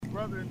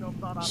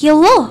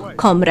Hello,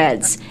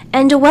 comrades,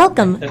 and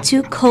welcome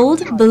to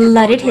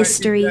Cold-Blooded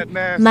History.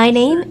 My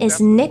name is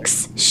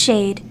Nyx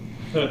Shade.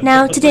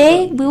 Now,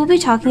 today we will be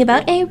talking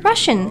about a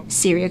Russian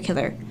serial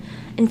killer.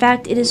 In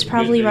fact, it is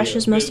probably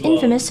Russia's most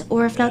infamous,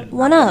 or if not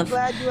one of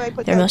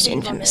their most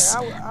infamous,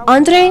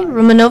 Andrei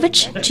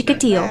Romanovich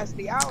Chikatilo,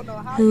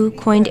 who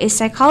coined a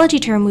psychology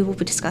term we will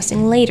be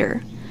discussing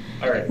later.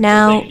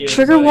 Now,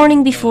 trigger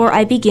warning before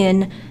I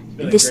begin,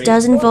 this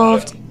does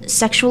involve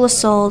sexual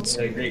assault,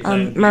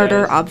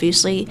 murder,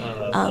 obviously,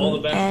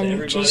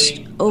 and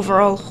just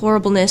overall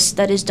horribleness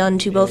that is done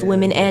to both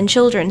women and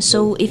children.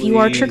 So if you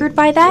are triggered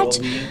by that,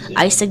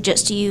 I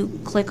suggest you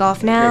click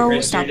off now,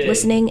 stop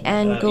listening,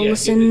 and go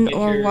listen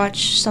or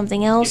watch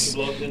something else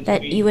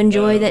that you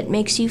enjoy that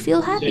makes you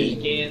feel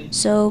happy.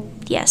 So,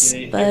 yes,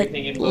 but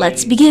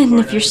let's begin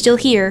if you're still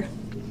here.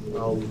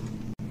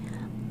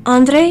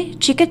 Andrei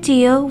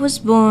Chikatilo was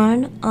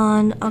born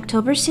on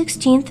October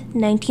 16th,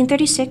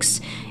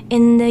 1936,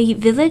 in the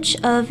village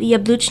of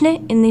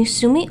Yabluchne in the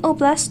Sumy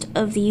Oblast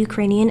of the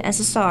Ukrainian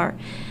SSR.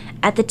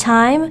 At the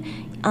time,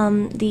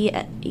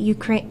 the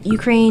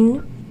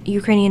Ukrainian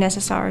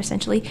SSR,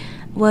 essentially,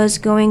 was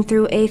going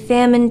through a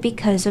famine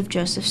because of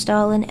Joseph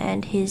Stalin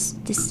and his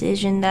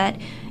decision that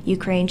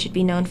Ukraine should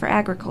be known for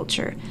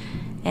agriculture.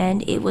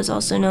 And it was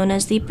also known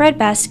as the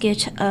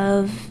breadbasket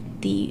of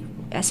the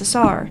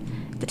SSR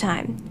at the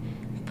time.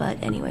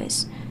 But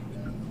anyways,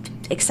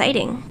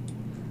 exciting.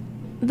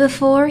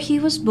 Before he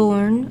was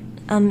born,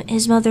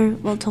 his mother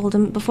told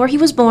him before he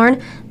was born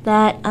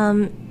that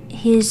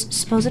his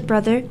supposed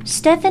brother,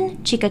 Stefan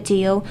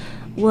Chikatilo,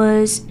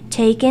 was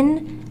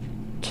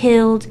taken,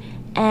 killed,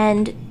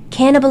 and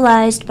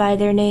cannibalized by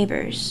their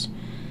neighbors.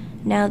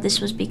 Now, this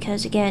was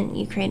because, again,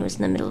 Ukraine was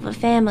in the middle of a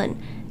famine,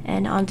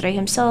 and Andrei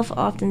himself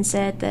often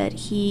said that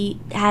he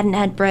hadn't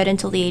had bread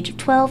until the age of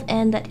 12,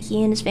 and that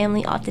he and his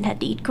family often had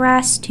to eat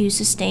grass to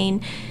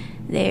sustain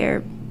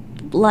their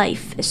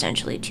life,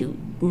 essentially, to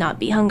not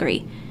be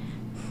hungry.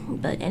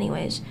 But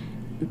anyways,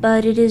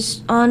 it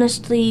is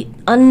honestly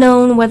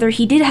unknown whether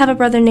he did have a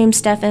brother named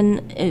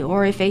Stefan,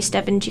 or if a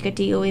Stefan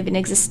Chikatilo even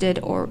existed,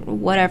 or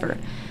whatever.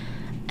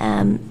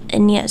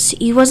 And yes,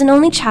 he was an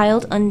only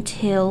child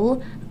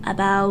until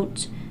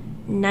about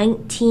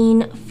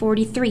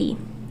 1943,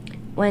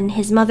 when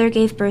his mother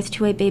gave birth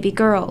to a baby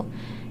girl.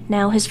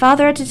 Now, his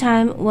father at the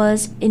time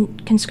was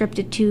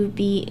conscripted to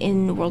be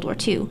in World War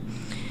II,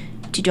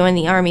 to join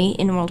the army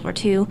in World War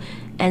II,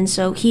 and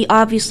so he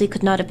obviously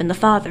could not have been the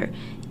father.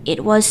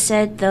 It was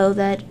said, though,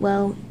 that,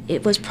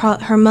 it was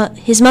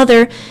his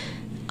mother,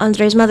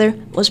 Andrei's mother,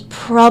 was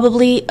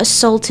probably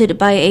assaulted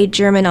by a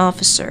German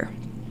officer,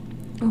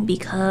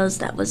 because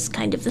that was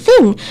kind of the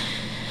thing.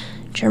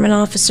 German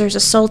officers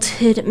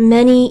assaulted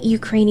many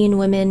Ukrainian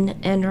women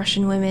and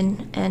Russian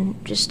women and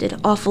just did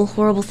awful,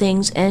 horrible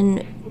things,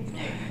 and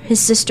his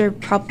sister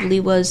probably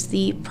was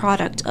the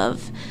product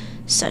of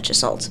such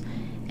assault.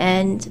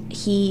 And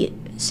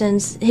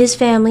since his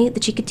family, the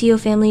Chikatilo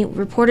family,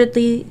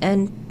 reportedly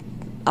and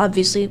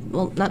obviously,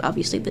 not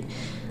obviously, but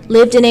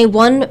lived in a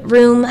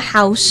one-room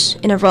house,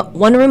 in a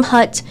one-room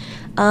hut,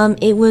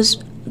 it was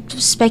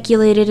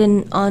speculated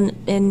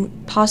and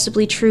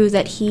possibly true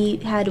that he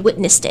had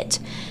witnessed it,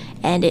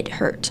 and it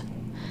hurt.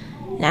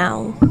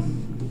 Now,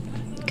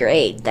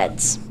 great,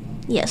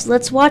 yes,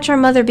 let's watch our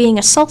mother being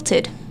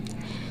assaulted.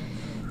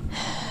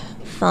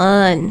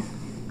 Fun.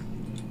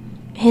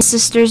 His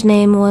sister's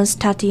name was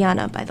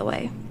Tatiana, by the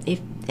way,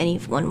 if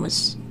anyone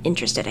was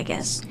interested, I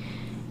guess.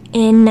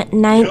 In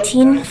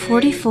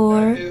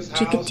 1944,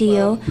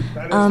 Chikatilo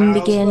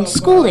began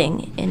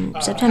schooling in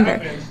September.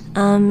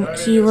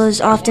 He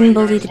was often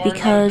bullied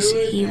because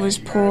he was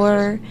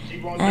poor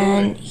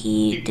and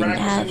he didn't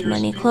have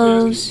much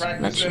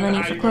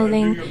money for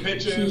clothing.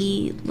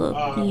 He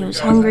was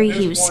hungry,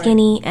 he was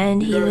skinny,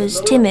 and he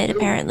was timid,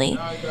 apparently.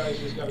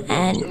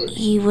 And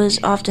he was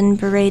often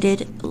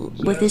berated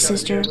with his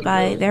sister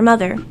by their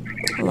mother,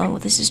 along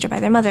with his sister by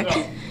their mother.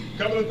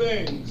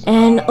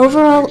 And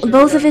overall,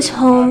 both his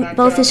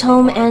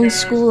home and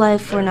school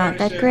life were not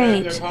that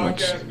great,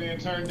 which,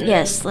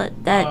 yes,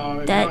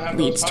 that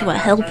leads to a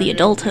healthy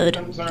adulthood,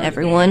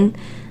 everyone.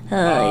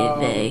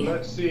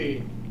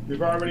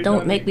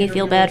 Don't make me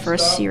feel bad for a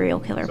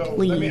serial killer,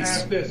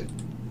 please.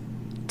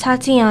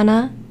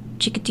 Tatiana,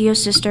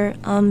 Chikatilo's sister,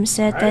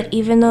 said that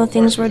even though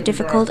things were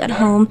difficult at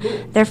home,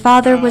 their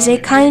father was a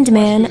kind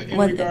man,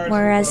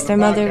 whereas their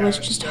mother was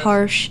just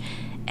harsh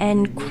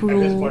and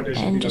cruel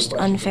and just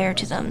unfair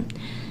to them,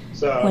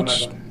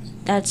 which,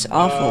 that's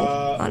awful,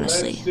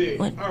 honestly,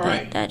 but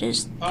that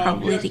is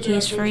probably the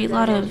case for a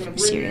lot of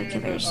serial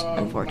killers,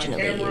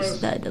 unfortunately,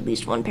 is that at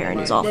least one parent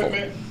is awful,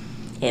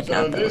 if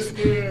not both,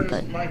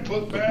 but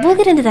we'll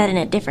get into that in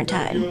a different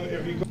time.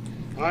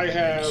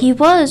 He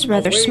was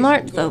rather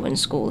smart, though, in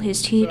school.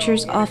 His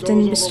teachers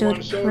often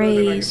bestowed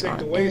praise on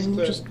him,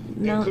 just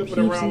mount heaps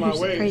and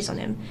heaps of praise on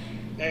him,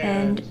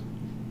 and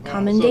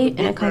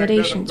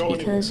accommodations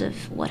because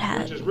of what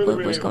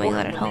was going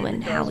on at home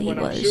and how he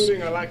was.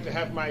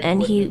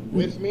 And he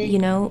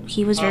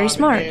was very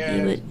smart.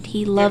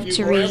 He loved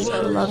to read, he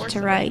loved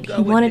to write.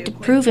 He wanted to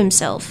prove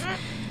himself,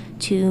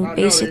 to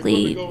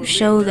basically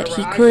show that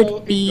he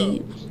could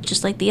be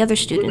just like the other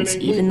students,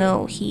 even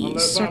though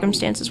his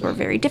circumstances were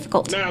very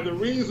difficult.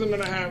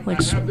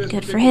 Which,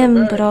 good for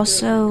him, but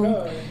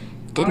also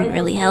didn't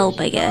really help,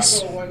 I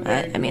guess.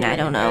 I mean, I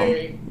don't know.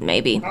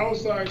 Maybe.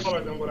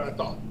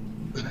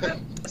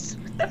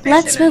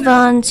 Let's move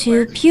on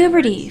to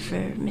puberty for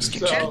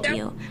Mr.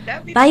 Chikatilo.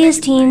 By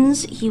his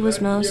teens, he was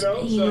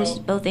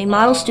both a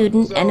model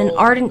student and an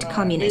ardent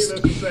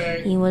communist.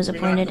 He was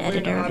appointed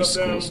editor of his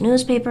school's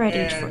newspaper at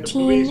age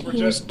 14.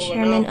 He was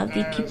chairman of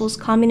the People's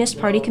Communist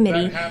Party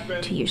Committee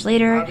 2 years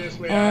later,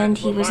 and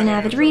he was an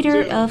avid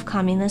reader of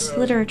communist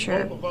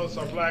literature.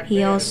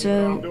 He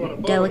also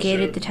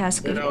delegated the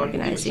task of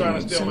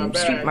organizing some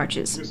street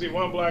marches.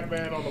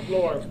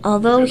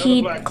 Although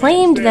he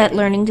claimed that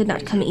learning did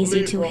not come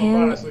easy to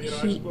him,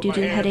 due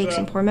to headaches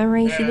and poor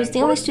memory, he was the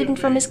only student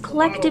from his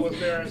collective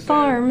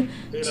farm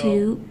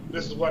to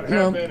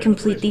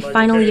complete the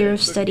final year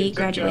of study,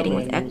 graduating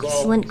with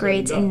excellent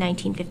grades in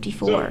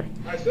 1954.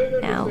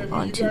 Now,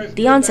 on to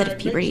the onset of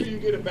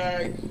puberty.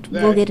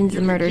 We'll get into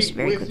the murders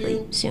very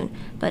quickly soon.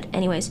 But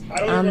anyways,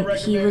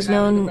 he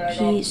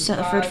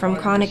suffered from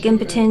chronic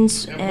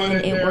impotence,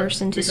 and it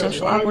worsened to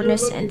social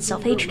awkwardness and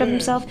self-hatred of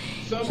himself.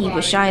 He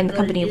was shy in the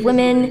company of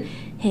women.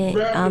 He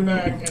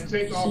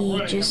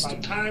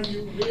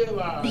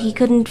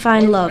couldn't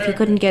find love. He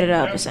couldn't get it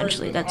up,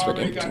 essentially. That's what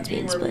impotence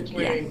means, but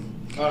yeah.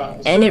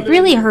 And it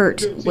really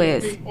hurt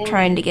with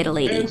trying to get a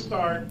lady.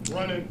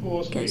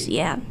 Because,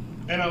 yeah.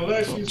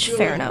 Which,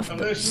 fair enough,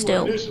 but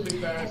still.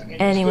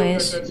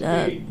 Anyways,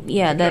 that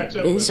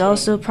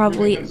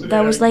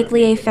was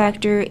likely a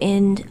factor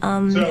in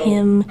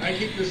him,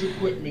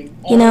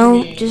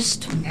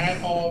 just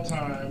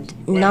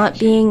not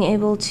being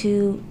able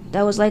to.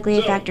 That was likely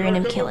a factor in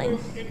him killing.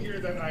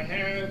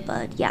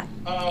 But yeah,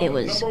 it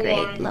was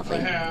great,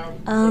 lovely.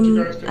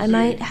 I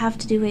might have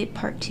to do a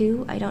part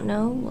 2. I don't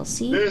know. We'll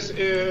see.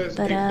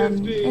 But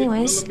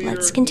anyways,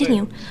 let's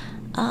continue.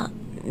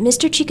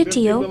 Mr.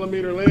 Chikatilo,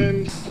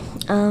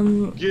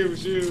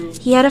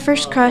 he had a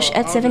first crush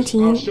at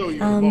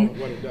 17,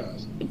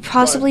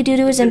 possibly due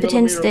to his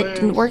impotence that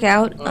didn't work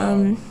out.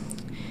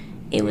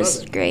 It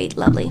was great,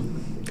 lovely.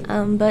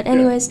 But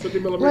anyways,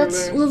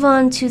 let's move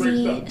on to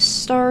the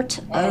start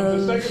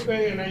of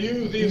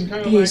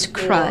his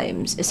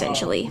crimes,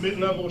 essentially.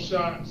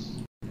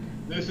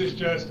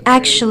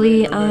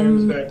 Actually,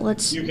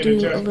 let's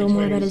do a little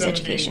more about his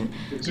education.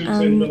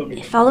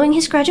 Following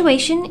his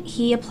graduation,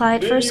 he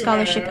applied for a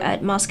scholarship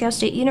at Moscow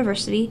State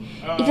University.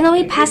 Even though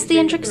he passed the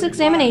entrance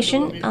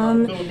examination,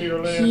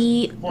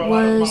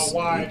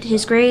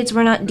 his grades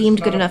were not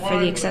deemed good enough for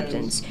the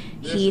acceptance.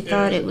 He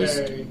thought he was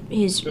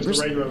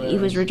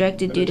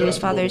rejected due to his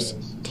father's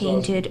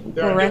tainted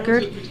war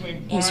record.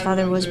 His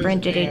father was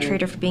branded a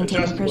traitor for being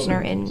taken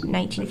prisoner in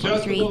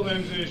 1943,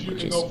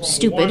 which is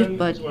stupid,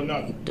 but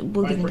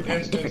we'll get into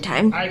that at a different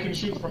time,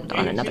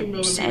 on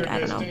another set,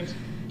 I don't know.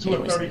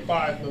 Anyways.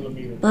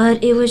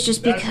 But it was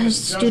just because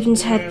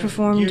students had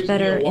performed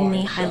better in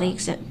the highly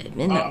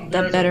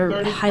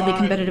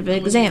competitive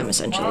exam,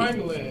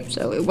 essentially.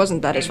 So it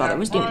wasn't that his father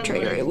was deemed a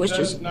traitor, it was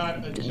just,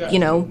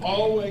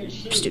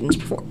 students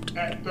performed.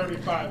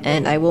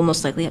 And I will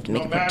most likely have to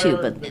make a part 2,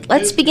 but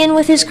let's begin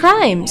with his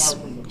crimes,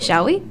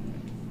 shall we?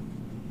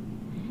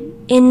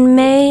 In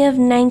May of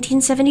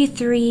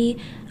 1973,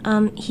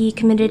 he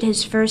committed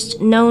his first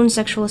known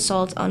sexual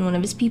assault on one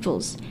of his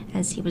pupils,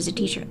 as he was a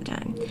teacher at the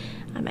time.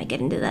 I might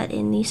get into that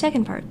in the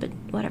second part, but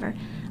whatever.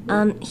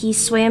 He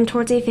swam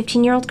towards a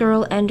 15-year-old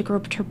girl and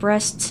groped her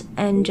breasts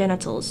and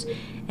genitals,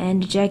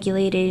 and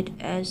ejaculated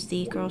as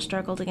the girl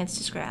struggled against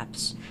his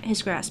grasp.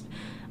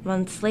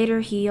 Months later,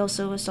 he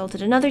also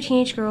assaulted another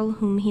teenage girl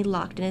whom he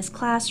locked in his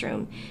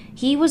classroom.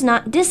 He was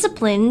not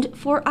disciplined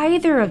for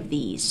either of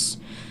these,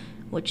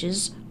 which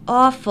is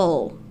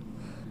awful.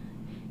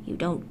 You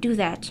don't do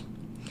that.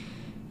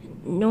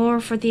 Nor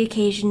for the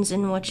occasions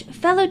in which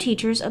fellow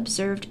teachers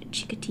observed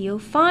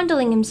Chikatilo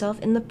fondling himself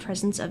in the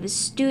presence of his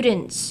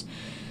students.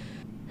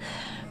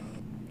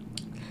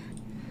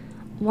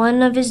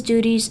 One of his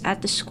duties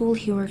at the school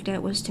he worked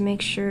at was to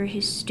make sure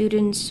his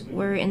students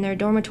were in their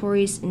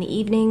dormitories in the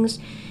evenings,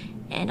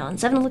 and on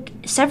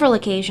several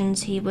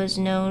occasions he was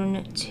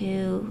known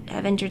to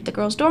have entered the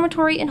girls'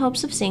 dormitory in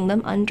hopes of seeing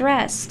them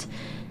undressed.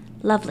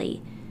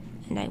 Lovely.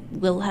 And I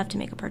will have to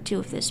make a part 2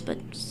 of this, but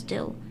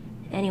still.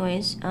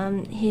 Anyways,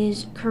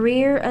 his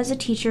career as a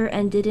teacher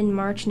ended in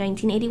March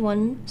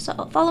 1981,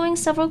 following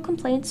several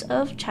complaints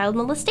of child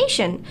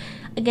molestation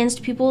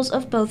against pupils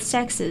of both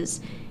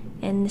sexes.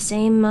 In the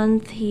same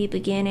month, he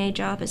began a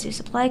job as a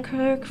supply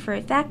clerk for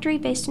a factory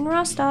based in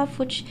Rostov,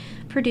 which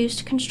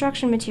produced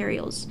construction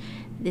materials.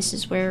 This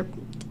is where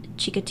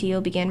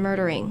Chikatilo began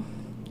murdering.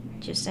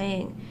 Just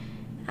saying.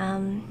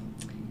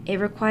 It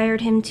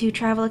required him to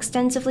travel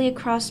extensively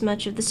across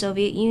much of the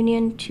Soviet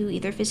Union to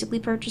either physically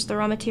purchase the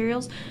raw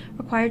materials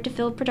required to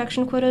fill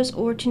production quotas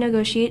or to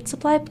negotiate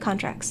supply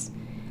contracts.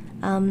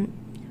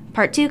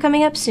 Part 2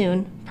 coming up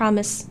soon.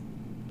 Promise.